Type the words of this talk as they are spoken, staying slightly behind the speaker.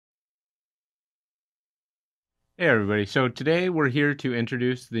Hey everybody, so today we're here to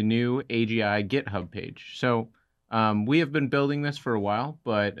introduce the new AGI GitHub page. We have been building this for a while,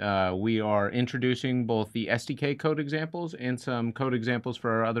 but we are introducing both the SDK code examples and some code examples for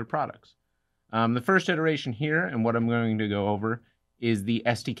our other products. The first iteration here, and what I'm going to go over, is the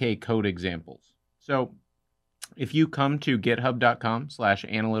SDK Code Examples. So if you come to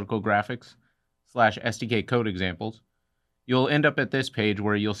github.com/analyticalgraphics/SDK Code Examples, you'll end up at this page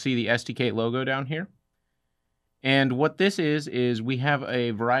where you'll see the SDK logo down here. And what this is we have a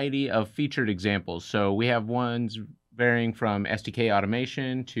variety of featured examples. So we have ones varying from SDK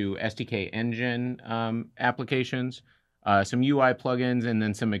Automation to SDK Engine applications, some UI plugins, and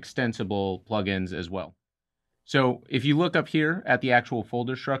then some extensible plugins as well. So if you look up here at the actual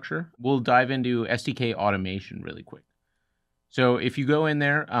folder structure, we'll dive into SDK Automation really quick. So if you go in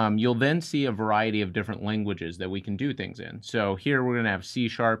there, you'll then see a variety of different languages that we can do things in. So here we're going to have C#,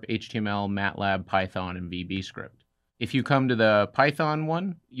 HTML, MATLAB, Python, and VBScript. If you come to the Python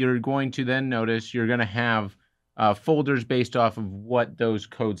one, you're going to then notice you're going to have folders based off of what those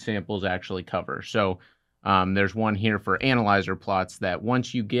code samples actually cover. So there's one here for analyzer plots that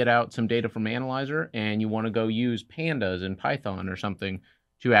once you get out some data from analyzer and you want to go use pandas in Python or something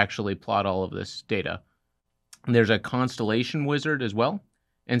to actually plot all of this data. There's a constellation wizard as well.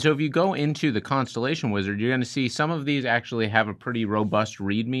 And so if you go into the constellation wizard, you're going to see some of these actually have a pretty robust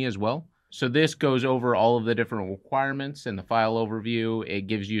README as well. So this goes over all of the different requirements and the file overview. It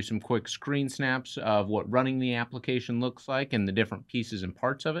gives you some quick screen snaps of what running the application looks like and the different pieces and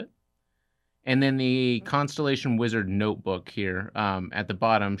parts of it. And then the Constellation Wizard notebook here at the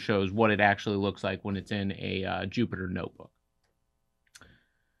bottom shows what it actually looks like when it's in a Jupyter notebook.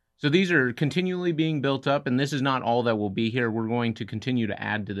 So these are continually being built up, and this is not all that will be here. We're going to continue to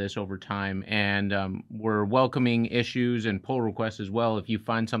add to this over time, and we're welcoming issues and pull requests as well. If you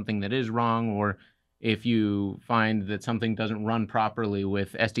find something that is wrong, or if you find that something doesn't run properly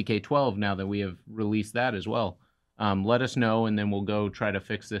with SDK 12 now that we have released that as well, let us know, and then we'll go try to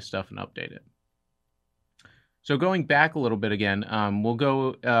fix this stuff and update it. So going back a little bit again, we'll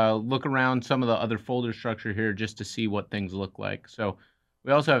go look around some of the other folder structure here just to see what things look like. So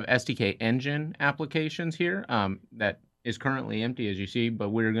we also have SDK Engine applications here that is currently empty, as you see, but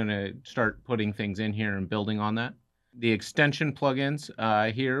we're going to start putting things in here and building on that. The extension plugins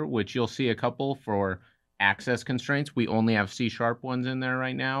here, which you'll see a couple for access constraints. We only have C# ones in there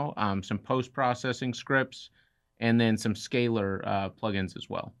right now, some post-processing scripts, and then some scalar plugins as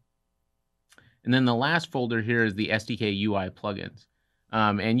well. And then the last folder here is the SDK UI plugins.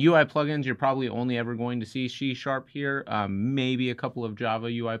 And UI plugins, you're probably only ever going to see C# here, maybe a couple of Java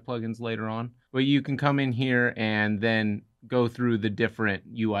UI plugins later on. But you can come in here and then go through the different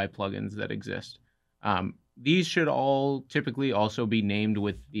UI plugins that exist. These should all typically also be named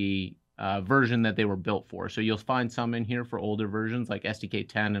with the version that they were built for. So you'll find some in here for older versions like SDK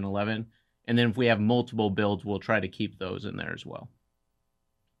 10 and 11. And then if we have multiple builds, we'll try to keep those in there as well.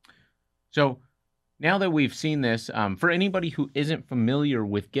 So now that we've seen this, for anybody who isn't familiar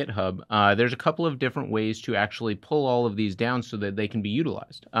with GitHub, there's a couple of different ways to actually pull all of these down so that they can be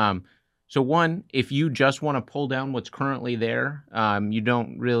utilized. So one, if you just want to pull down what's currently there,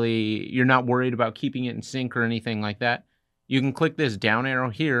 you're not worried about keeping it in sync or anything like that, you can click this down arrow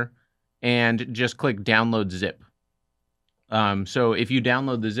here and just click download zip. So if you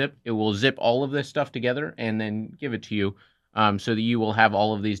download the zip, it will zip all of this stuff together and then give it to you. So that you will have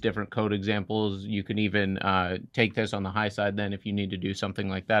all of these different code examples. You can even take this on the high side then if you need to do something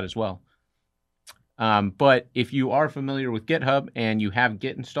like that as well. But if you are familiar with GitHub and you have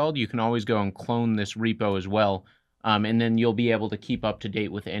Git installed, you can always go and clone this repo as well. And then you'll be able to keep up to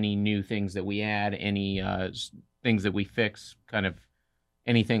date with any new things that we add, any things that we fix, kind of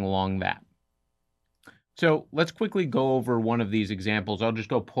anything along that. So let's quickly go over one of these examples. I'll just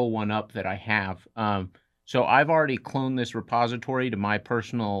go pull one up that I have. So I've already cloned this repository to my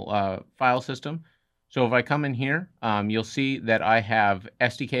personal file system. So if I come in here, you'll see that I have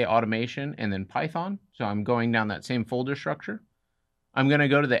SDK Automation and then Python. So I'm going down that same folder structure. I'm going to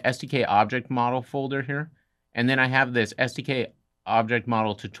go to the SDK Object Model folder here. And then I have this SDK Object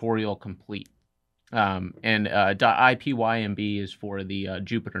Model Tutorial Complete. .ipymb is for the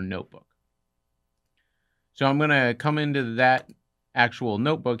Jupyter notebook. So I'm going to come into that actual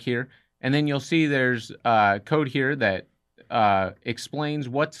notebook here. And then you'll see there's code here that explains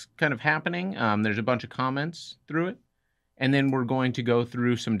what's kind of happening. There's a bunch of comments through it. And then we're going to go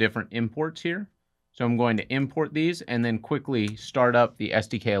through some different imports here. So I'm going to import these and then quickly start up the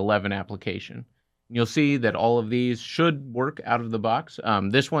SDK 11 application. And you'll see that all of these should work out of the box.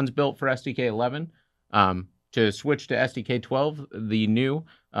 This one's built for SDK 11. To switch to SDK 12, the new,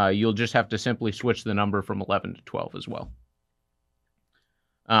 you'll just have to simply switch the number from 11 to 12 as well.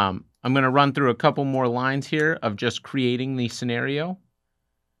 I'm going to run through a couple more lines here of just creating the scenario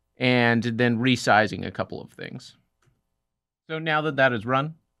and then resizing a couple of things. So now that that is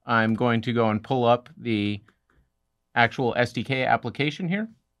run, I'm going to go and pull up the actual SDK application here,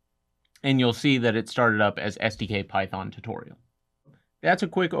 and you'll see that it started up as SDK Python tutorial. That's a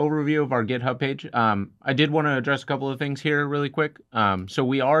quick overview of our GitHub page. I did want to address a couple of things here really quick. So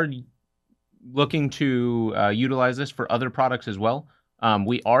we are looking to utilize this for other products as well.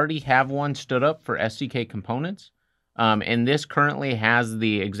 We already have one stood up for SDK components, and this currently has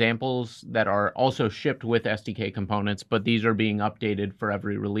the examples that are also shipped with SDK components, but these are being updated for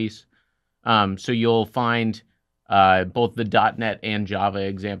every release. So you'll find both the .NET and Java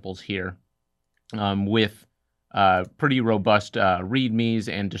examples here with pretty robust readmes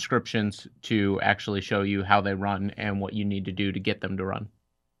and descriptions to actually show you how they run and what you need to do to get them to run.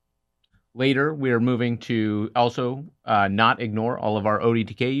 Later, we are moving to also not ignore all of our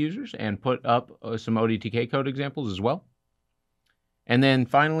ODTK users and put up some ODTK code examples as well. And then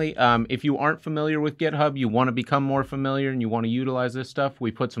finally, if you aren't familiar with GitHub, you want to become more familiar and you want to utilize this stuff,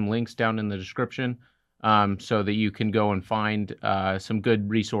 we put some links down in the description so that you can go and find some good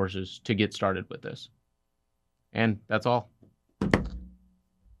resources to get started with this. And that's all.